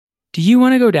Do you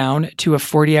want to go down to a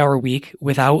 40-hour week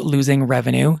without losing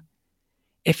revenue?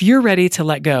 If you're ready to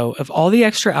let go of all the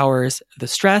extra hours, the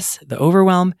stress, the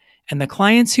overwhelm, and the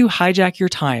clients who hijack your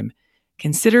time,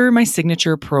 consider my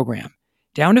signature program,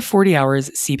 Down to 40 Hours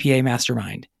CPA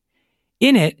Mastermind.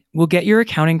 In it, we'll get your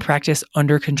accounting practice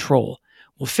under control.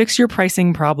 We'll fix your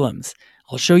pricing problems.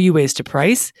 I'll show you ways to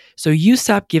price so you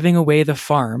stop giving away the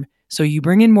farm so you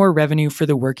bring in more revenue for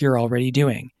the work you're already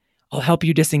doing. I'll help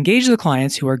you disengage the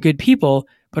clients who are good people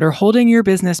but are holding your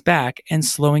business back and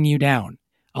slowing you down.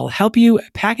 I'll help you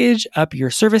package up your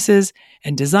services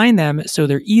and design them so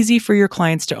they're easy for your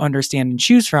clients to understand and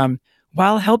choose from,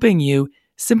 while helping you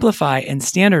simplify and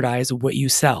standardize what you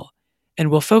sell.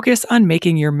 And we'll focus on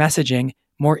making your messaging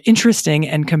more interesting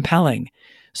and compelling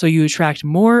so you attract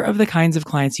more of the kinds of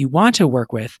clients you want to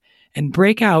work with and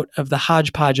break out of the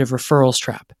hodgepodge of referrals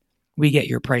trap. We get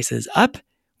your prices up.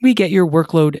 We get your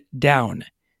workload down.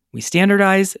 We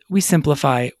standardize, we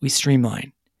simplify, we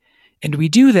streamline. And we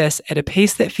do this at a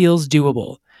pace that feels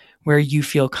doable, where you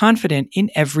feel confident in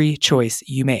every choice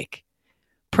you make.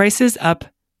 Prices up,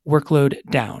 workload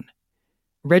down.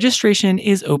 Registration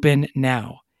is open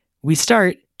now. We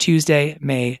start Tuesday,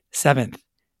 May 7th.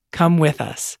 Come with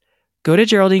us. Go to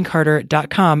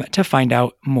GeraldineCarter.com to find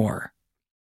out more.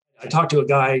 I talked to a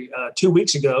guy 2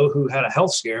 weeks ago who had a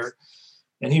health scare.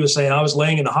 And he was saying, I was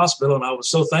laying in the hospital and I was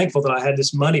so thankful that I had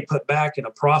this money put back in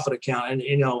a profit account. And,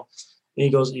 he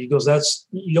goes, that's,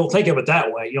 you don't think of it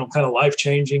that way, kind of life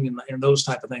changing and those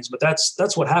type of things. But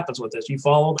that's what happens with this. You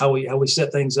follow how we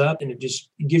set things up, and it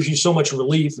gives you so much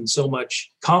relief and so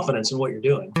much confidence in what you're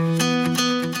doing.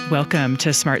 Welcome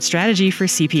to Smart Strategy for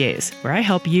CPAs, where I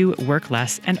help you work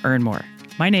less and earn more.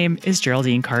 My name is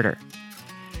Geraldine Carter.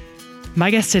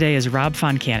 My guest today is Rob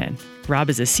Foncannon. Rob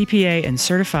is a CPA and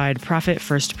certified Profit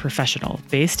First professional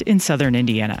based in Southern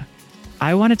Indiana.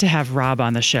 I wanted to have Rob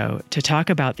on the show to talk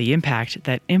about the impact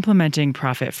that implementing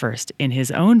Profit First in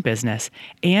his own business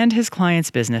and his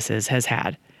clients' businesses has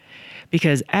had.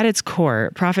 Because at its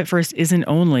core, Profit First isn't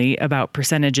only about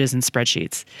percentages and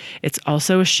spreadsheets. It's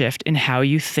also a shift in how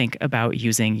you think about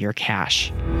using your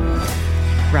cash.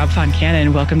 Rob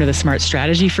Foncannon, welcome to the Smart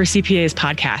Strategy for CPAs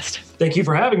podcast. Thank you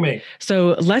for having me.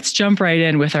 So let's jump right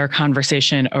in with our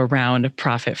conversation around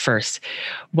Profit First.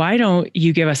 Why don't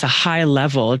you give us a high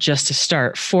level just to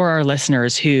start for our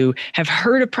listeners who have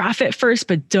heard of Profit First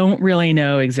but don't really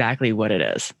know exactly what it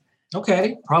is?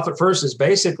 Okay. Profit First is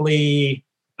basically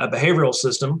a behavioral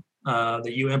system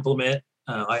that you implement.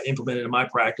 I implement it in my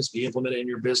practice, but you implement it in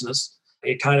your business.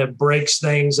 It kind of breaks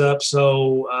things up.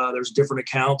 So there's different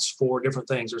accounts for different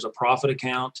things. There's a profit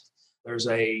account. There's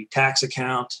a tax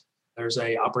account. There's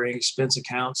a operating expense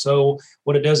account. So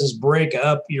what it does is break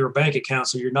up your bank account.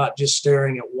 So you're not just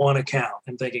staring at one account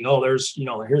and thinking, oh, there's,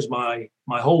 here's my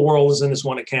whole world is in this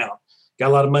one account. Got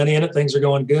a lot of money in it. Things are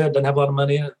going good. Doesn't have a lot of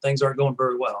money in it. Things aren't going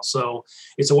very well. So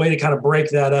it's a way to kind of break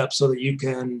that up so that you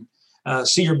can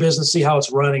see your business, see how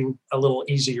it's running a little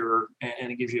easier,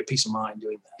 and it gives you a peace of mind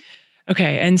doing that.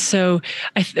 Okay. And so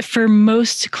for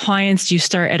most clients, you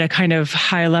start at a kind of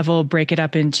high level, break it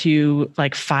up into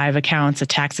like 5 accounts: a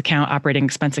tax account, operating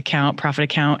expense account, profit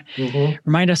account. Mm-hmm.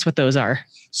 Remind us what those are.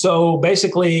 So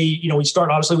basically, we start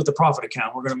obviously with the profit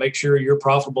account. We're going to make sure you're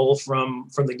profitable from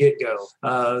the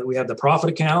get-go. We have the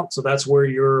profit account. So that's where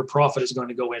your profit is going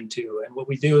to go into. And what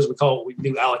we do is we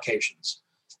do allocations.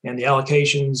 And the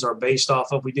allocations are based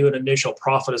off of, we do an initial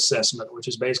profit assessment, which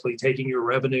is basically taking your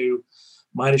revenue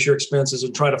minus your expenses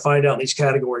and try to find out in these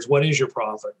categories, what is your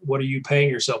profit? What are you paying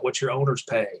yourself? What's your owners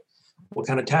pay? What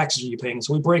kind of taxes are you paying?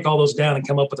 So we break all those down and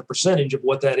come up with a percentage of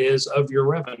what that is of your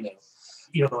revenue.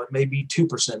 It may be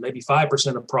 2%, maybe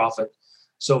 5% of profit.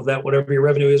 So that whatever your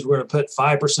revenue is, we're going to put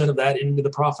 5% of that into the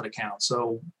profit account.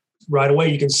 So right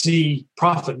away, you can see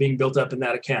profit being built up in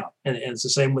that account. And it's the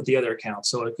same with the other accounts.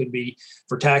 So it could be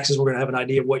for taxes, we're going to have an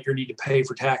idea of what you need to pay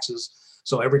for taxes.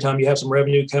 So every time you have some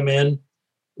revenue come in,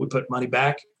 we put money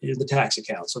back in the tax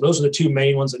account. So those are the two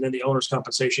main ones. And then the owner's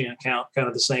compensation account, kind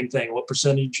of the same thing. What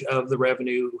percentage of the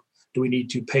revenue do we need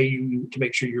to pay you to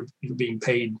make sure you're being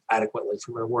paid adequately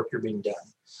for the work you're being done?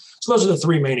 So those are the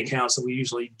 3 main accounts that we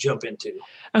usually jump into.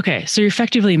 Okay. So you're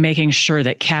effectively making sure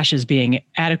that cash is being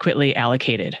adequately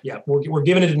allocated. Yeah. We're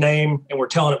giving it a name and we're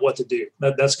telling it what to do.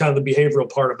 That's kind of the behavioral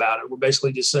part about it. We're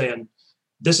basically just saying,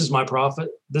 this is my profit,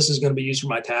 this is going to be used for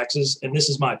my taxes, and this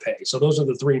is my pay. So those are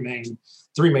the three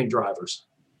main drivers.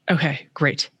 Okay,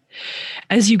 great.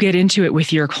 As you get into it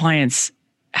with your clients,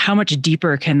 how much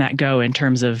deeper can that go in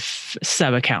terms of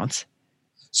sub accounts?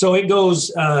 So it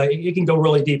goes, it can go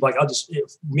really deep. Like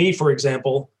me, for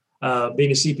example, being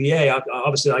a CPA,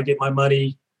 obviously I get my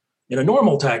money In a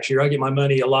normal tax year, I get my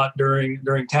money a lot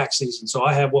during tax season. So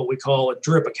I have what we call a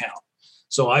drip account.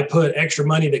 So I put extra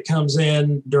money that comes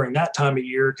in during that time of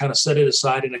year, kind of set it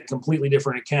aside in a completely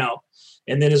different account.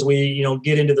 And then as we,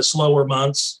 get into the slower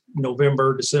months,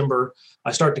 November, December,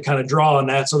 I start to kind of draw on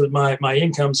that so that my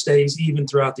income stays even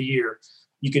throughout the year.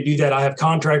 You could do that. I have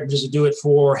contractors to do it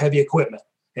for heavy equipment.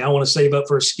 Hey, I want to save up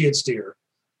for a skid steer.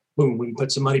 Boom, we can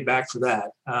put some money back for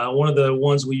that. One of the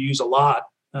ones we use a lot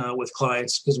with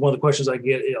clients, because one of the questions I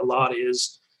get a lot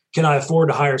is, can I afford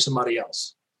to hire somebody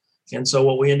else? And so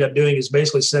what we end up doing is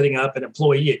basically setting up an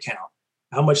employee account.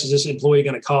 How much is this employee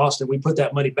going to cost? And we put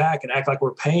that money back and act like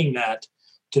we're paying that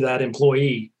to that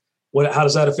employee. How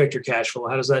does that affect your cash flow?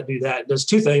 How does that do that? It does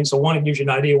two things. So one, it gives you an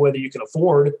idea whether you can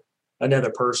afford another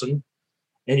person.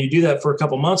 And you do that for a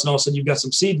couple of months, and all of a sudden you've got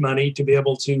some seed money to be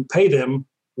able to pay them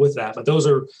with that. But those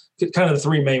are kind of the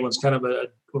three main ones, kind of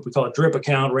what we call a drip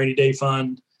account, rainy day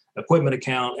fund, equipment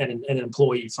account, and an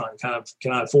employee fund. Kind of,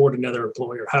 can I afford another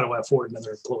employee, or how do I afford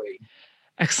another employee?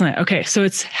 Excellent. Okay. So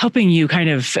it's helping you kind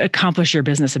of accomplish your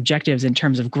business objectives in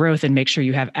terms of growth and make sure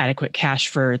you have adequate cash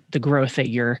for the growth that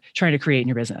you're trying to create in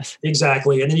your business.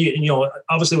 Exactly. And then,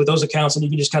 obviously with those accounts, and you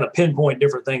can just kind of pinpoint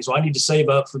different things. So I need to save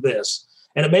up for this.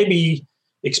 And it may be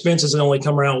expenses that only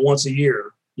come around once a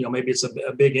year. Maybe it's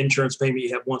a big insurance payment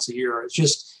you have once a year. It's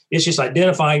just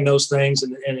identifying those things.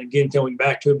 And again, going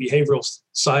back to a behavioral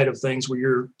side of things where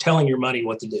you're telling your money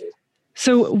what to do.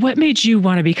 So what made you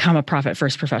want to become a profit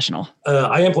first professional?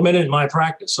 I implemented it in my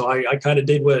practice. So I kind of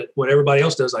did what everybody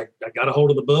else does. I got a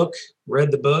hold of the book, read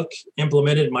the book,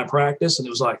 implemented it in my practice. And it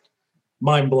was like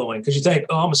mind blowing, because you think,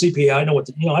 oh, I'm a CPA. I know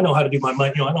I know how to do my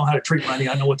money. I know how to treat money.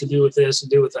 I know what to do with this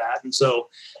and do with that. And so,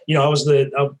 I was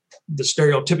the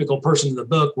stereotypical person in the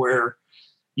book where,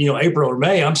 April or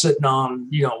May, I'm sitting on,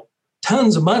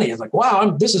 tons of money. It's like, wow,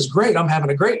 this is great. I'm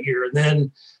having a great year. And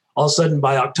then all of a sudden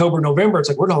by October, November, it's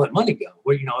like, where'd all that money go?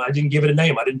 Well, I didn't give it a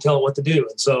name. I didn't tell it what to do.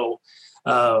 And so,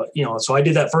 so I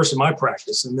did that first in my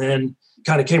practice, and then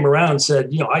kind of came around and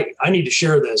said, I need to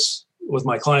share this with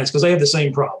my clients because they have the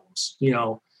same problems.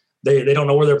 They don't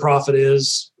know where their profit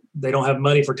is. They don't have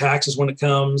money for taxes when it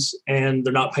comes, and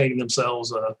they're not paying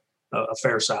themselves a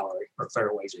fair salary or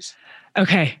fair wages.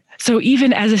 Okay. So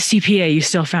even as a CPA, you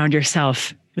still found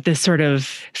yourself with this sort of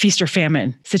feast or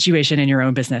famine situation in your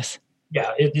own business.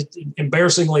 Yeah, it's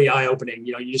embarrassingly eye-opening.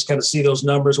 You just kind of see those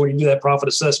numbers when you do that profit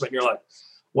assessment, and you're like,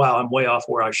 wow, I'm way off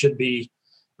where I should be.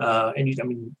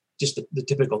 Just the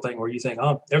typical thing where you think,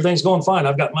 oh, everything's going fine.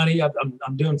 I've got money.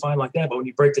 I'm doing fine like that. But when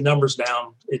you break the numbers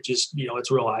down, it just,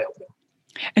 it's real eye-opening.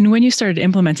 And when you started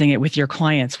implementing it with your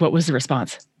clients, what was the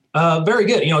response? Very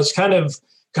good. It's kind of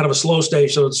a slow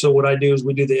stage. So what I do is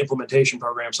we do the implementation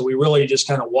program. So we really just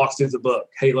kind of walk through the book.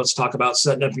 Hey, let's talk about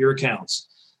setting up your accounts.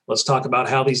 Let's talk about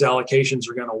how these allocations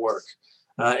are going to work.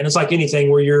 And it's like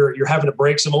anything where you're having to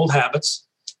break some old habits.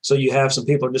 So you have some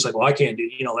people are just like, well, I can't do,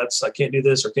 I can't do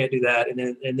this or can't do that.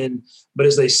 And then, but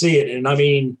as they see it, and I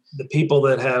mean, the people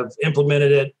that have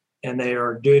implemented it and they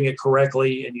are doing it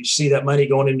correctly, and you see that money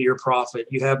going into your profit,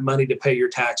 you have money to pay your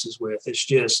taxes with. It's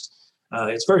just,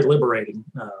 it's very liberating.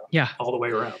 All the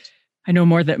way around. I know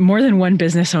more than one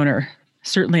business owner,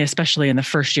 certainly, especially in the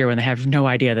first year when they have no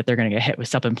idea that they're going to get hit with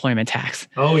self-employment tax.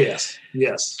 Oh, yes.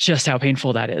 Just how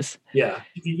painful that is. Yeah.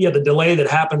 The delay that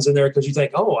happens in there because you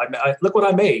think, oh, I look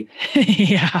what I made.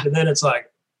 Yeah. And then it's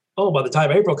like, oh, by the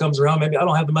time April comes around, maybe I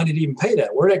don't have the money to even pay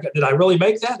that. Did I really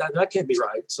make that? That can't be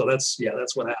right. So that's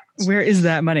what happens. Where is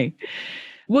that money?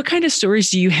 What kind of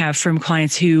stories do you have from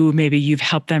clients who maybe you've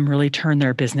helped them really turn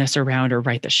their business around or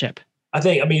right the ship?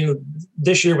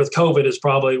 This year with COVID is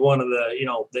probably one of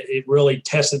it really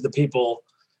tested the people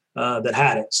that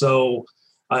had it. So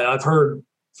I've heard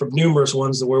from numerous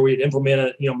ones where we'd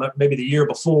implemented, maybe the year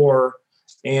before.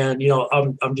 And,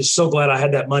 I'm just so glad I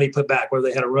had that money put back, where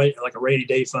they had a rainy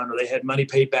day fund, or they had money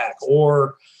paid back,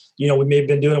 or, we may have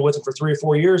been doing it with them for 3 or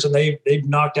 4 years, and they've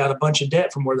knocked out a bunch of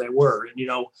debt from where they were.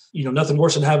 And, nothing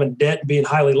worse than having debt and being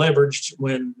highly leveraged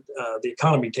when the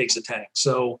economy takes a tank.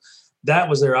 So that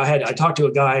was there. I talked to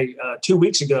a guy 2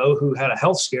 weeks ago who had a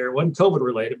health scare. It wasn't COVID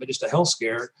related, but just a health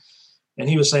scare. And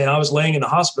he was saying, I was laying in the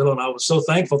hospital and I was so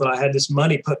thankful that I had this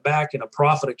money put back in a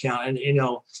profit account. And,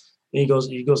 he goes,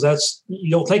 that's,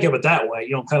 you don't think of it that way,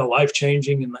 kind of life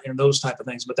changing and those type of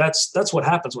things. But that's what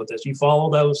happens with this. You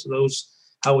follow those,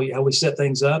 how we set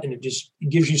things up, and it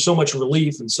gives you so much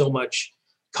relief and so much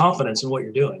confidence in what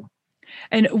you're doing.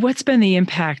 And what's been the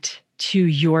impact to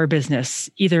your business,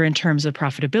 either in terms of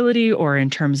profitability or in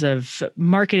terms of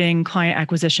marketing, client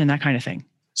acquisition, that kind of thing?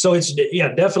 So it's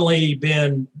definitely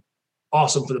been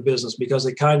awesome for the business, because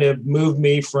it kind of moved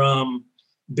me from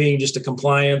being just a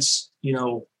compliance,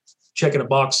 checking a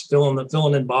box, filling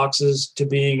in boxes, to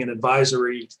being an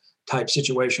advisory type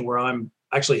situation where I'm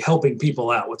actually helping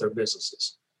people out with their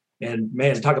businesses. And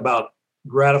man, talk about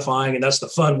gratifying. And that's the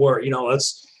fun work.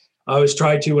 I always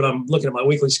try to, when I'm looking at my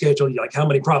weekly schedule, like how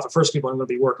many profit first people I'm going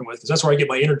to be working with, because that's where I get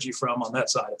my energy from on that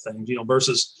side of things,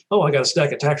 versus, oh, I got a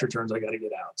stack of tax returns I got to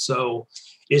get out. So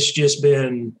it's just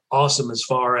been awesome as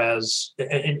far as,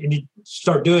 and you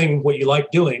start doing what you like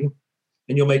doing,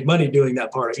 and you'll make money doing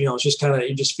that part. It's just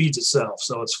it just feeds itself.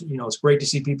 So it's great to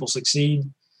see people succeed.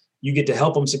 You get to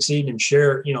help them succeed and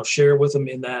share with them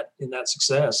in that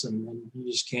success. And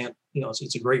you just can't,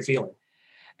 it's a great feeling.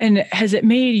 And has it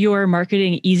made your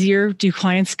marketing easier? Do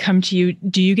clients come to you?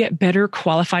 Do you get better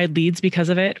qualified leads because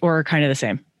of it, or kind of the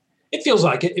same? It feels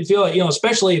like it. It feels like,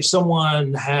 especially if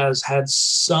someone has had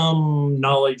some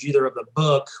knowledge either of the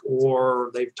book or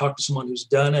they've talked to someone who's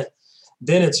done it,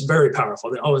 then it's very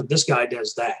powerful. Oh, this guy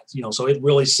does that. So it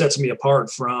really sets me apart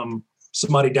from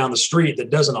somebody down the street that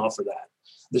doesn't offer that.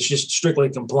 That's just strictly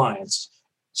compliance.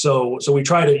 So we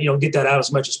try to, get that out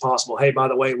as much as possible. Hey, by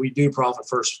the way, we do profit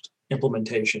first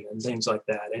implementation and things like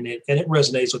that. And it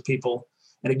resonates with people.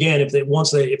 And again, if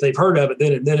they've heard of it,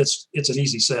 then it's an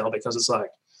easy sell, because it's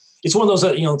one of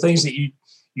those, things that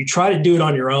you try to do it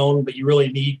on your own, but you really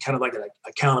need kind of like an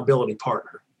accountability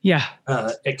partner. Yeah.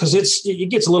 Because it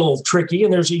gets a little tricky,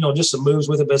 and there's, just some moves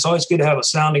with it, but it's always good to have a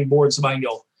sounding board. Somebody can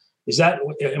go,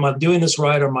 am I doing this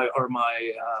right? Are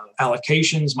my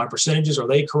allocations, my percentages, are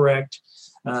they correct?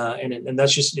 And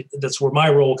that's where my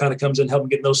role kind of comes in, helping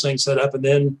get those things set up. And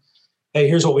then, hey,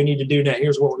 here's what we need to do now.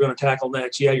 Here's what we're going to tackle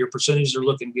next. Yeah, your percentages are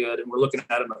looking good, and we're looking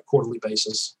at them on a quarterly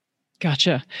basis.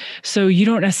 Gotcha. So you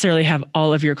don't necessarily have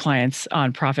all of your clients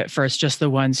on Profit First, just the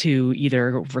ones who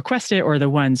either request it or the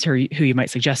ones who you might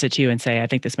suggest it to and say, I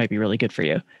think this might be really good for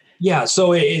you. Yeah.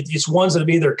 So it's ones that have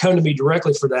either come to me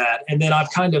directly for that. And then I've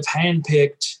kind of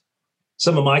handpicked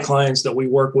some of my clients that we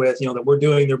work with, that we're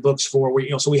doing their books for,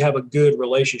 so we have a good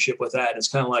relationship with that. It's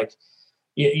kind of like,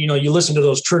 you listen to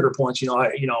those trigger points, I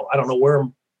don't know where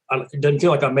it doesn't feel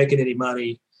like I'm making any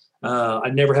money. I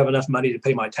never have enough money to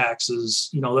pay my taxes.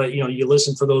 You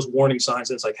listen for those warning signs.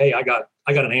 And it's like, hey, I got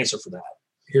an answer for that.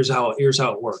 Here's how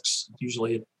it works.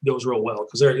 Usually it goes real well,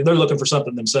 because they're looking for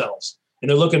something themselves, and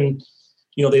they're looking,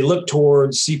 they look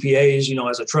towards CPAs,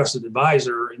 as a trusted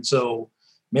advisor. And so,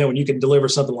 man, when you can deliver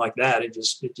something like that, it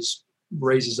just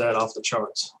raises that off the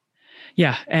charts.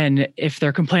 Yeah, and if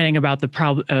they're complaining about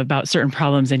about certain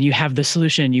problems and you have the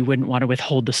solution, you wouldn't want to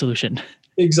withhold the solution.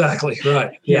 Exactly.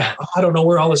 Right. Yeah. I don't know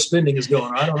where all the spending is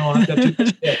going. I don't know. I've got too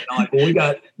much debt. And I'm like, well,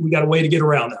 we got a way to get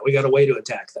around that. We got a way to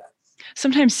attack that.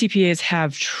 Sometimes CPAs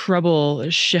have trouble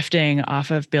shifting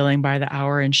off of billing by the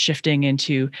hour and shifting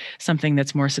into something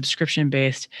that's more subscription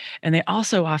based. And they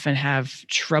also often have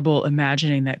trouble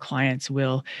imagining that clients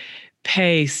will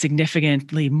pay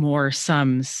significantly more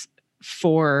sums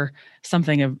for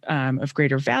something of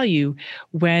greater value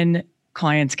when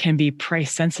clients can be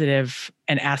price sensitive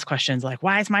and ask questions like,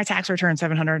 why is my tax return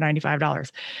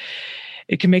 $795?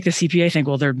 It can make the CPA think,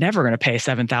 well, they're never going to pay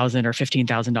 $7,000 or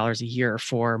 $15,000 a year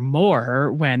for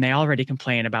more when they already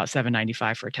complain about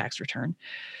 $795 for a tax return.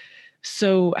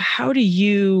 So how do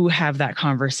you have that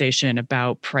conversation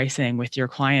about pricing with your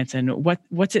clients, and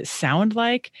what's it sound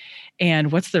like,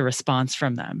 and what's the response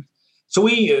from them? So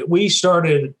we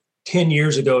started 10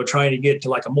 years ago trying to get to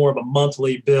like a more of a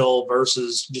monthly bill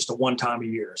versus just a one time a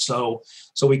year. So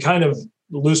we kind of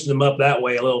loosened them up that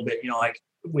way a little bit. Like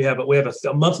we have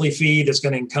a monthly fee that's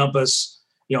going to encompass,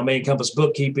 may encompass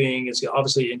bookkeeping. It's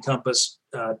obviously encompass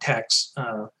tax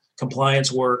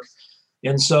compliance work.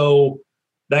 And so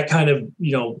that kind of,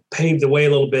 paved the way a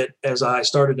little bit as I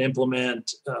started to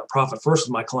implement Profit First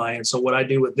with my clients. So what I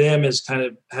do with them is kind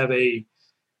of have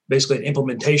basically an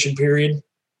implementation period.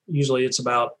 Usually it's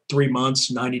about 3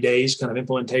 months, 90 days kind of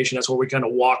implementation. That's where we kind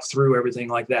of walk through everything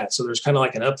like that. So there's kind of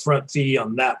like an upfront fee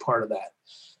on that part of that.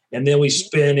 And then we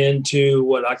spin into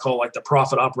what I call like the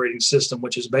profit operating system,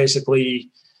 which is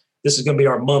basically, this is going to be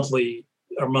our monthly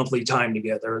time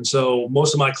together. And so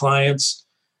most of my clients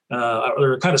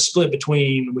are kind of split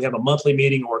between, we have a monthly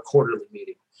meeting or a quarterly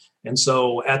meeting. And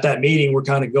so at that meeting, we're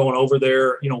kind of going over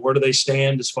their, where do they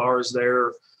stand as far as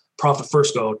their Profit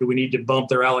First go? Do we need to bump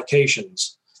their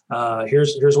allocations?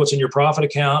 Here's what's in your profit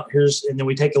account. And then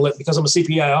we take a look, because I'm a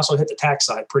CPA, I also hit the tax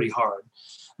side pretty hard.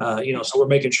 So we're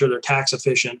making sure they're tax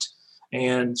efficient.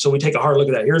 And so we take a hard look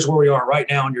at that. Here's where we are right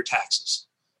now on your taxes.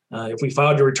 If we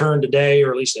filed your return today,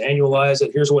 or at least annualize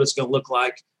it, here's what it's going to look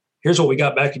like. Here's what we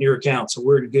got back in your account. So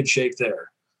we're in good shape there.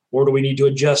 Or do we need to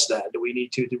adjust that? Did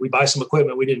we buy some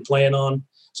equipment we didn't plan on?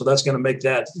 So that's going to make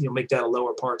that a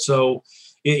lower part. So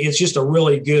it's just a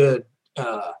really good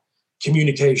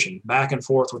communication back and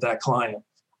forth with that client.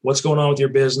 What's going on with your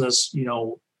business?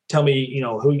 Tell me,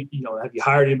 who, have you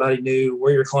hired anybody new?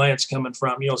 Where your clients coming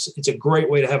from? It's a great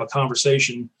way to have a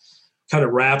conversation kind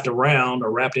of wrapped around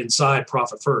or wrapped inside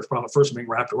Profit First being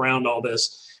wrapped around all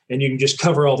this. And you can just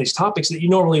cover all these topics that you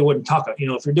normally wouldn't talk about.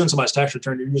 If you're doing somebody's tax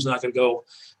return, you're usually not going to go,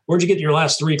 where'd you get your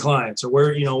last 3 clients? Or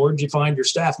where'd you find your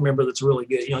staff member that's really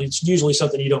good? It's usually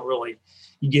something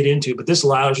you get into, but this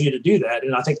allows you to do that.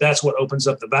 And I think that's what opens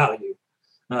up the value.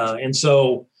 And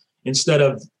so instead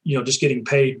of, just getting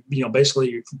paid, basically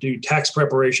you do tax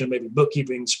preparation, maybe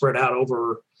bookkeeping spread out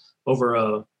over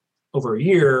a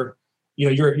year,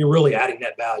 you're really adding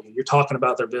that value. You're talking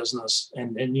about their business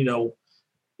and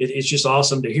it's just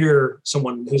awesome to hear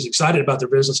someone who's excited about their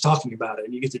business talking about it.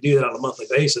 And you get to do that on a monthly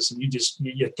basis and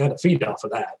you kind of feed off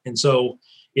of that. And so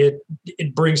it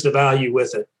brings the value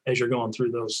with it as you're going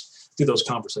through those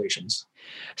conversations.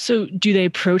 So do they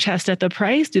protest at the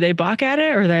price? Do they balk at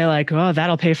it? Or are they like, oh,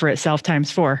 that'll pay for itself times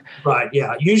 4? Right.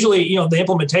 Yeah. Usually, the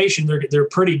implementation, they're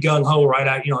pretty gung ho right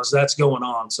out, as that's going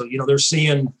on. So, they're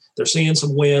seeing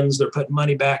some wins, they're putting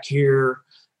money back here.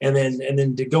 And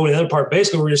then to go to the other part,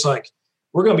 basically we're just like,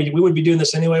 we would be doing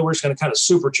this anyway. We're just going to kind of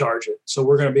supercharge it. So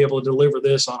we're going to be able to deliver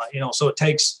this on so it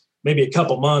takes maybe a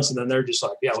couple months and then they're just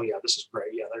like, yeah, well, yeah, this is great.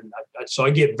 Yeah. So I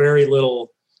get very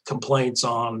little complaints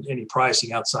on any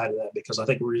pricing outside of that because I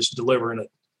think we're just delivering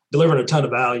a ton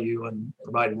of value and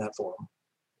providing that for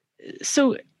them.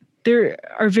 So there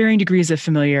are varying degrees of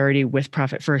familiarity with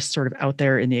Profit First sort of out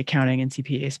there in the accounting and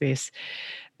CPA space.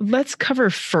 Let's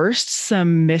cover first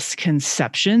some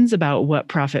misconceptions about what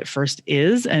Profit First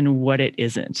is and what it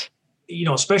isn't.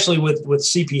 Especially with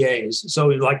CPAs. So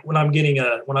like when I'm getting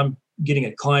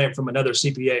a client from another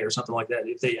CPA or something like that,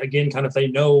 if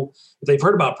they've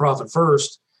heard about Profit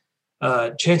First,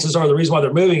 chances are the reason why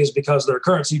they're moving is because their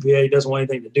current CPA doesn't want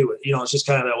anything to do with it. It's just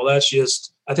kind of,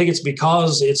 I think it's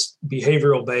because it's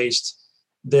behavioral based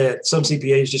that some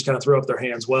CPAs just kind of throw up their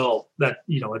hands. Well, that,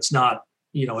 it's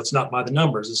not by the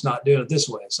numbers. It's not doing it this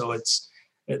way. So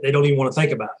they don't even want to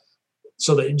think about it.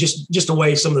 So that just the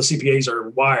way some of the CPAs are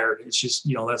wired, it's just,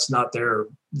 that's not they're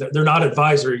not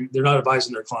advising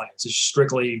their clients. It's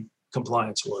strictly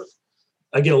compliance work.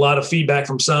 I get a lot of feedback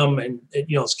from some and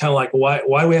it's kind of like, why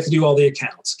do we have to do all the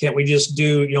accounts? Can't we just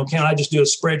can't I just do a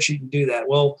spreadsheet and do that?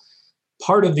 Well,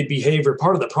 part of the behavior,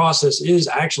 part of the process is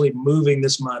actually moving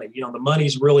this money. The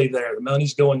money's really there. The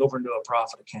money's going over into a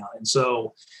profit account. And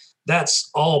so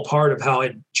that's all part of how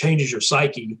it changes your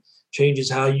psyche, changes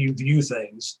how you view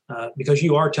things, because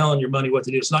you are telling your money what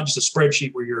to do. It's not just a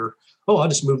spreadsheet where I'll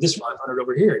just move this 500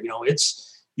 over here.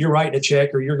 You're writing a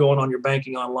check or you're going on your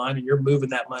banking online and you're moving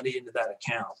that money into that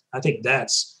account. I think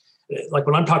that's like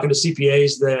when I'm talking to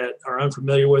CPAs that are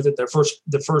unfamiliar with it, the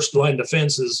first line of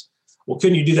defense is, well,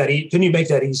 couldn't you do that? Couldn't you make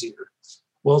that easier?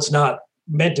 Well, it's not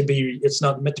meant to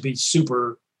be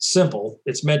super simple.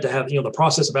 It's meant to have, the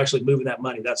process of actually moving that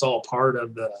money. That's all part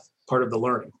of the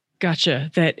learning. Gotcha.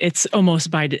 That it's almost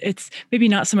it's maybe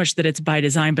not so much that it's by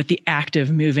design, but the act of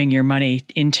moving your money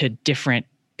into different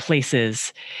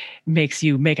places makes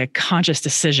you make a conscious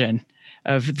decision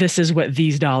of this is what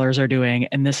these dollars are doing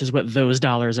and this is what those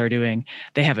dollars are doing.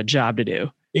 They have a job to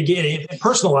do. It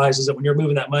personalizes it when you're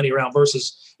moving that money around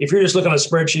versus if you're just looking at a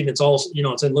spreadsheet and it's all,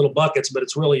 it's in little buckets, but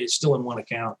it's still in one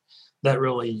account. That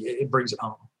really, it brings it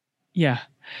home. Yeah.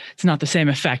 It's not the same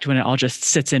effect when it all just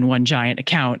sits in one giant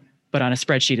account, but on a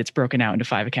spreadsheet, it's broken out into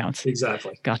 5 accounts.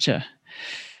 Exactly. Gotcha.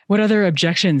 What other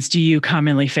objections do you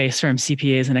commonly face from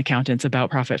CPAs and accountants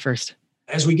about Profit First?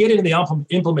 As we get into the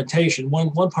implementation,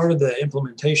 one part of the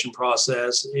implementation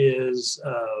process is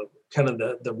kind of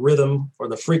the rhythm or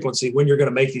the frequency when you're going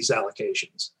to make these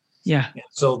allocations. Yeah. And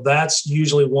so that's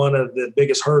usually one of the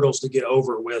biggest hurdles to get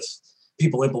over with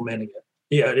people implementing it.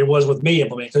 Yeah, it was with me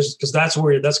implementing because that's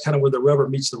kind of where the rubber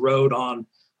meets the road on.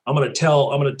 I'm going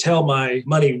to tell my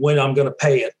money when I'm going to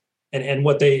pay it. And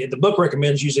what the book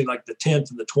recommends using like the 10th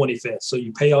and the 25th. So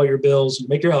you pay all your bills, you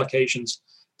make your allocations,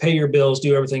 pay your bills,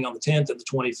 do everything on the 10th and the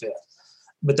 25th.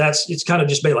 But it's kind of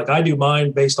just like I do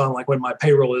mine based on like when my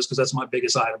payroll is, because that's my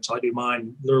biggest item. So I do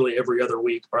mine literally every other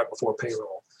week right before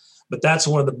payroll. But that's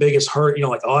one of the biggest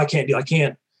I can't,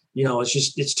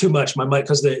 it's too much. My money,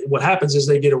 because what happens is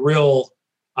they get a real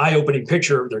eye-opening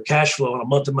picture of their cash flow on a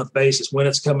month-to-month basis, when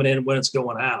it's coming in, when it's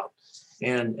going out.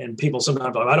 And people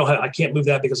sometimes are like, I can't move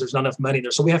that because there's not enough money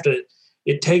there. So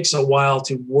it takes a while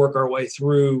to work our way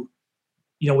through.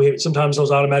 Sometimes those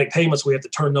automatic payments, we have to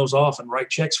turn those off and write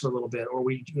checks for a little bit, or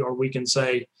we can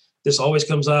say, this always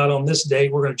comes out on this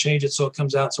date. We're going to change it so it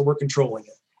comes out. So we're controlling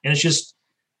it. And it's just,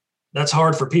 that's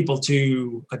hard for people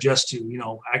to adjust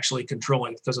to, actually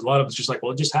controlling, because a lot of it's just like,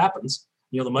 well, it just happens.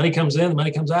 The money comes in, the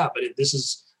money comes out. But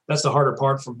that's the harder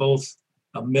part from both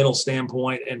a mental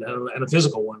standpoint and a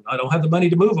physical one. I don't have the money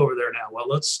to move over there now.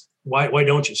 Well, why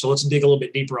don't you? So let's dig a little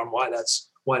bit deeper on why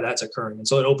that's occurring. And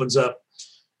so it opens up,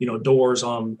 doors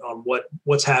on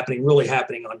what's really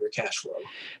happening on your cash flow.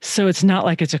 So it's not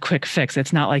like it's a quick fix.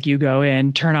 It's not like you go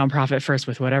in, turn on profit first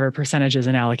with whatever percentages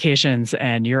and allocations,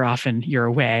 and you're off and you're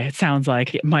away. It sounds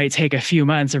like it might take a few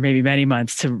months or maybe many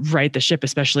months to right the ship,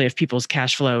 especially if people's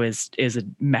cash flow is a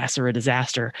mess or a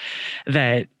disaster,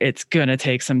 that it's going to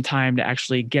take some time to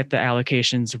actually get the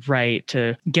allocations right,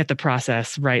 to get the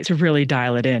process right, to really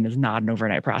dial it in. Is not an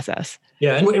overnight process.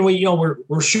 Yeah, and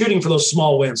we're shooting for those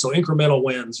small wins, so incremental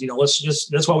wins.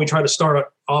 That's why we try to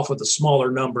start off with a smaller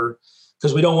number,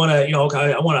 because we don't want to,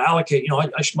 okay, I want to allocate.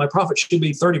 My profit should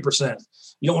be 30%.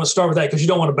 You don't want to start with that because you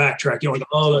don't want to backtrack. You don't want to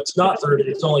go, it's not 30,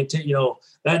 it's only 10.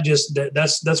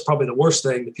 That's probably the worst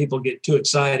thing, that people get too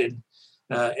excited,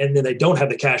 and then they don't have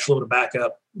the cash flow to back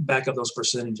up those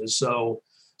percentages. So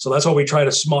that's why we try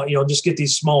to just get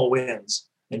these small wins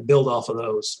and build off of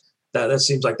those. That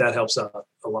seems like that helps out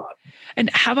a lot. And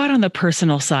how about on the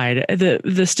personal side?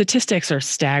 The statistics are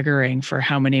staggering for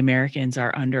how many Americans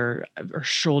are under or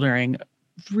shouldering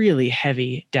really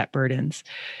heavy debt burdens.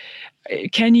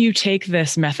 Can you take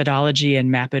this methodology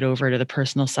and map it over to the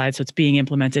personal side so it's being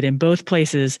implemented in both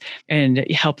places and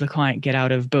help the client get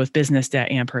out of both business debt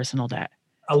and personal debt?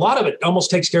 A lot of it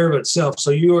almost takes care of itself. So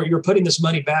you're putting this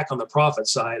money back on the profit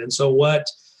side. And so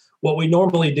what we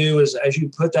normally do is, as you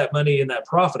put that money in that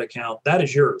profit account, that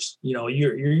is yours. You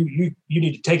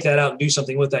need to take that out and do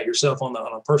something with that yourself on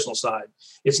a personal side.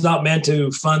 It's not meant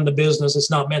to fund the business. It's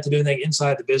not meant to do anything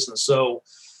inside the business. So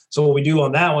what we do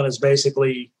on that one is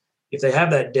basically, if they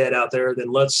have that debt out there,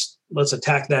 then let's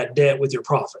attack that debt with your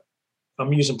profit.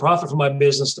 I'm using profit from my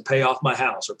business to pay off my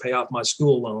house or pay off my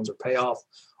school loans or pay off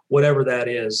whatever that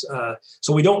is.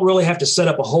 So we don't really have to set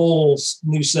up a whole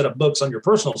new set of books on your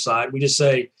personal side. We just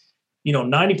say,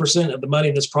 90% of the money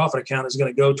in this profit account is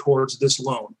going to go towards this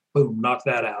loan. Boom, knock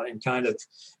that out, and kind of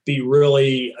be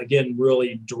really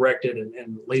directed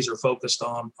and laser focused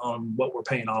on what we're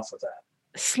paying off with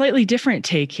that. Slightly different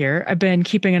take here. I've been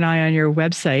keeping an eye on your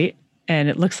website, and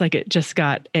it looks like it just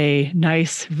got a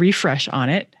nice refresh on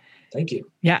it. Thank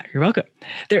you. Yeah, you're welcome.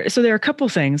 There are a couple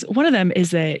things. One of them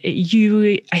is that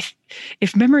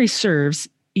if memory serves,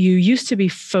 you used to be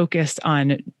focused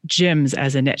on gyms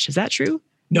as a niche. Is that true?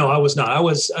 No, I was not.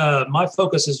 My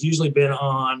focus has usually been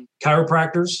on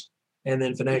chiropractors and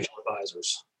then financial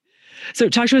advisors. So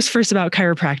talk to us first about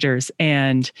chiropractors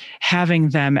and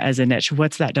having them as a niche.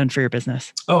 What's that done for your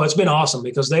business? Oh, it's been awesome,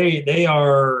 because they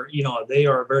are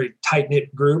a very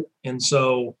tight-knit group. And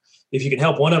so if you can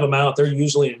help one of them out, they're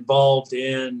usually involved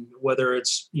in, whether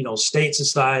it's, state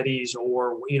societies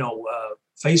or,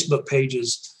 Facebook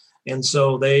pages. And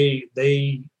so they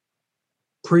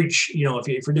preach,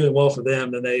 if you're doing well for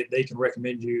them, then they can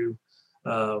recommend you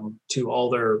to all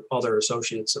their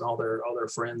associates and all their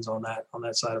friends on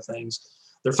that side of things.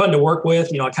 They're fun to work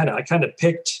with. I kind of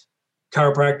picked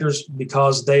chiropractors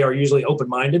because they are usually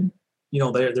open-minded.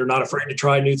 They're not afraid to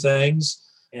try new things,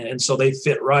 and so they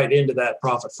fit right into that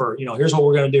profit for, here's what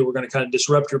we're going to do. We're going to kind of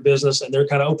disrupt your business, and they're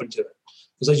kind of open to it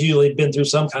because they've usually been through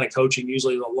some kind of coaching,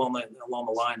 usually along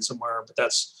the line somewhere. But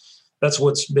that's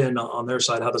what's been on their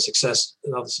side, how the success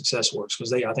works,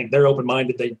 because I think they're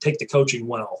open-minded. They take the coaching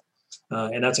well,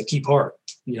 and that's a key part.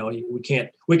 We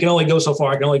can only go so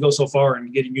far. I can only go so far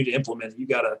in getting you to implement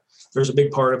it. There's a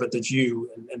big part of it that's you,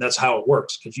 and that's how it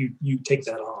works, because you take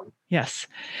that on. Yes.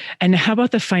 And how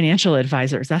about the financial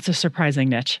advisors? That's a surprising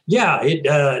niche.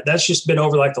 Yeah, that's just been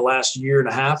over like the last year and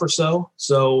a half or so.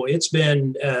 So it's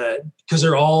been, because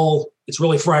it's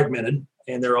really fragmented.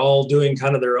 And they're all doing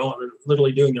kind of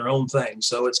literally doing their own thing.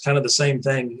 So it's kind of the same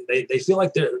thing. They feel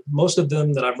like most of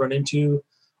them that I've run into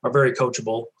are very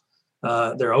coachable.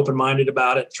 They're open-minded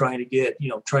about it, trying to get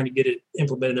it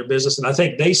implemented in their business. And I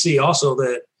think they see also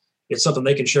that it's something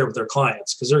they can share with their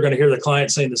clients, because they're going to hear the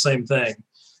clients saying the same thing.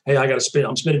 Hey, I'm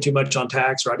spending too much on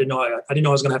tax, or I didn't know I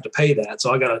was going to have to pay that.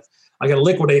 So I got to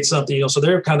liquidate something, so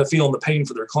they're kind of feeling the pain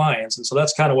for their clients. And so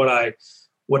that's kind of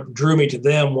what drew me to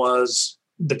them, was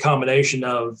the combination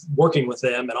of working with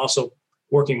them and also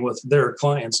working with their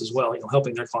clients as well,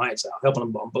 helping their clients out, helping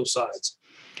them on both sides.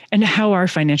 And how are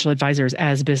financial advisors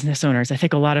as business owners? I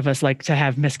think a lot of us like to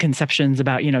have misconceptions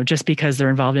about, just because they're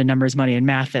involved in numbers, money, and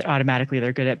math, that automatically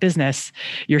they're good at business.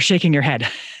 You're shaking your head.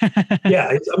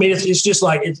 Yeah. It's just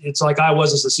like, it's like I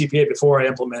was as a CPA before I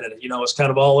implemented it. It's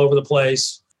kind of all over the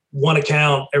place. One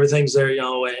account, everything's there,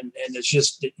 and it's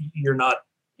just, you're not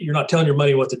you're not telling your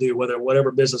money what to do,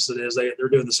 whatever business it is, they're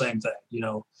doing the same thing.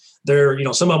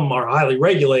 Some of them are highly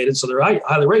regulated, so they're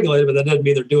highly regulated, but that doesn't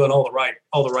mean they're doing all the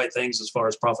right things as far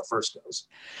as profit first goes.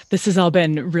 This has all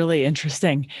been really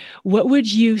interesting. What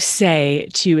would you say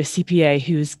to a CPA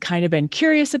who's kind of been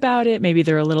curious about it? Maybe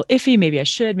they're a little iffy, maybe I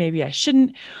should, maybe I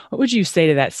shouldn't. What would you say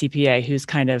to that CPA who's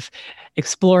kind of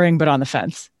exploring but on the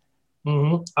fence?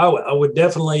 Mm-hmm. I would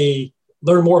definitely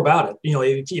learn more about it.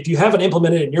 If you haven't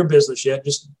implemented it in your business yet,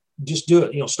 just do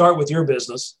it. Start with your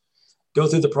business, go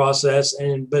through the process,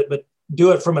 but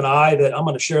do it from an eye that I'm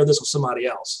going to share this with somebody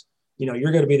else.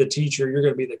 You're going to be the teacher, you're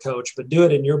going to be the coach, but do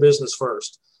it in your business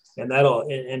first. And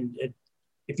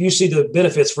if you see the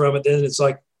benefits from it, then it's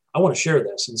like, I want to share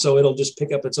this. And so it'll just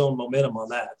pick up its own momentum on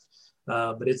that.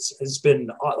 But it's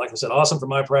been, like I said, awesome for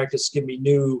my practice. Give me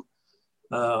new,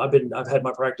 I've had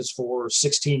my practice for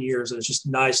 16 years, and it's just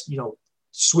nice,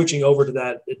 switching over to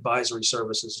that advisory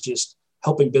services, just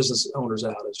helping business owners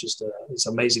out. It's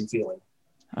an amazing feeling.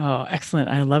 Oh, excellent.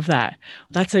 I love that.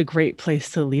 That's a great place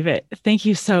to leave it. Thank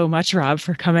you so much, Rob,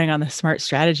 for coming on the Smart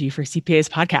Strategy for CPAs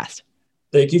podcast.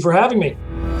 Thank you for having me.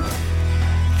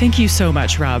 Thank you so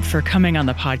much, Rob, for coming on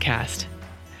the podcast.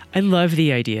 I love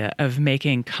the idea of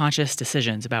making conscious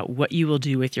decisions about what you will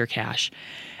do with your cash,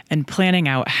 and planning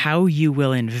out how you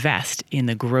will invest in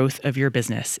the growth of your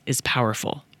business is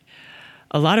powerful.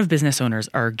 A lot of business owners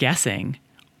are guessing,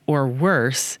 or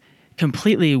worse,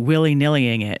 completely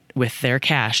willy-nillying it with their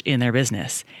cash in their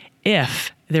business,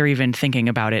 if they're even thinking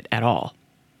about it at all.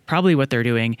 Probably what they're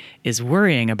doing is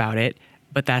worrying about it,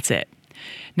 but that's it.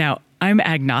 Now, I'm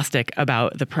agnostic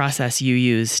about the process you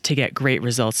use to get great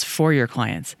results for your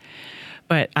clients,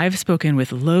 but I've spoken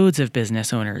with loads of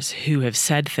business owners who have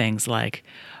said things like,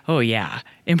 oh yeah,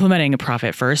 implementing a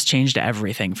profit first changed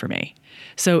everything for me.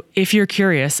 So if you're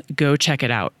curious, go check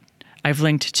it out. I've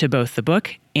linked to both the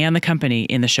book and the company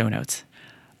in the show notes.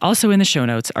 Also in the show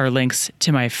notes are links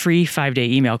to my free 5-day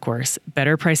email course,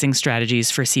 Better Pricing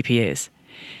Strategies for CPAs.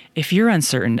 If you're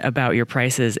uncertain about your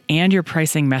prices and your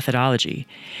pricing methodology,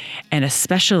 and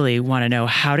especially want to know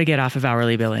how to get off of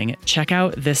hourly billing, check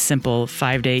out this simple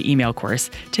 5-day email course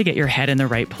to get your head in the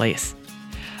right place.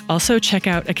 Also check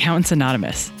out Accountants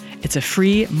Anonymous. It's a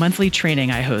free monthly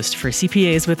training I host for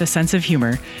CPAs with a sense of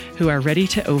humor who are ready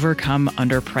to overcome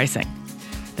underpricing.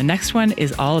 The next one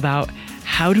is all about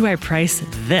how do I price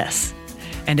this?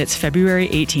 And it's February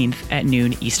 18th at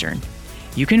noon Eastern.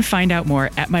 You can find out more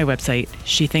at my website,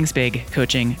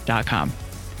 shethinksbigcoaching.com.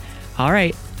 All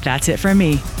right, that's it from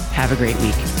me. Have a great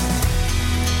week.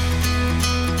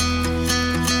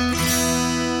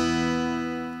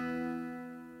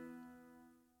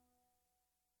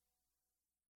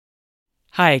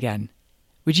 Hi again.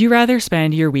 Would you rather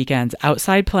spend your weekends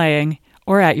outside playing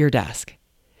or at your desk?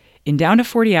 In Down to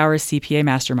 40 Hours CPA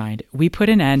Mastermind, we put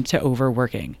an end to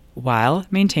overworking while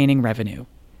maintaining revenue.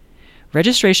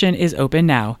 Registration is open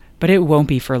now, but it won't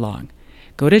be for long.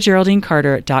 Go to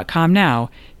GeraldineCarter.com now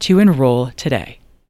to enroll today.